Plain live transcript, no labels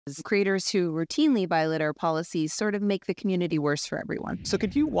Creators who routinely violate our policies sort of make the community worse for everyone. So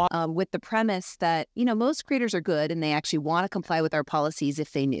could you walk With the premise that, most creators are good and they actually want to comply with our policies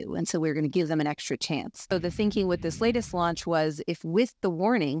if they knew. And so we're going to give them an extra chance. So the thinking with this latest launch was if with the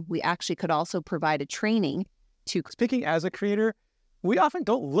warning, we actually could also provide a training to... Speaking as a creator, we often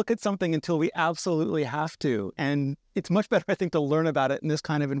don't look at something until we absolutely have to. And it's much better, I think, to learn about it in this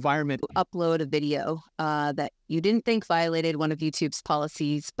kind of environment. Upload a video that you didn't think violated one of YouTube's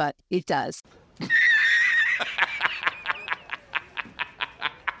policies, but it does.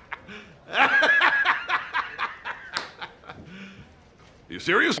 Are you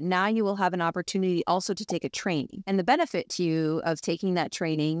serious? Now you will have an opportunity also to take a training. And the benefit to you of taking that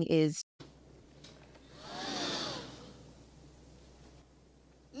training is...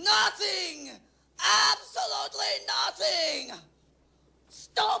 Nothing! Absolutely nothing!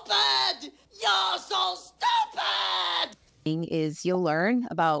 Stupid! You're so stupid! Is you'll learn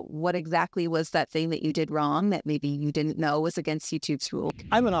about what exactly was that thing that you did wrong that maybe you didn't know was against YouTube's rule.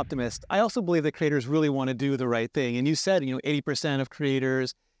 I'm an optimist. I also believe that creators really want to do the right thing. And you said, 80% of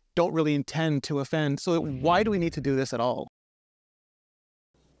creators don't really intend to offend. So why do we need to do this at all?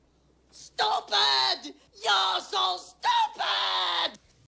 Stupid! You're so stupid!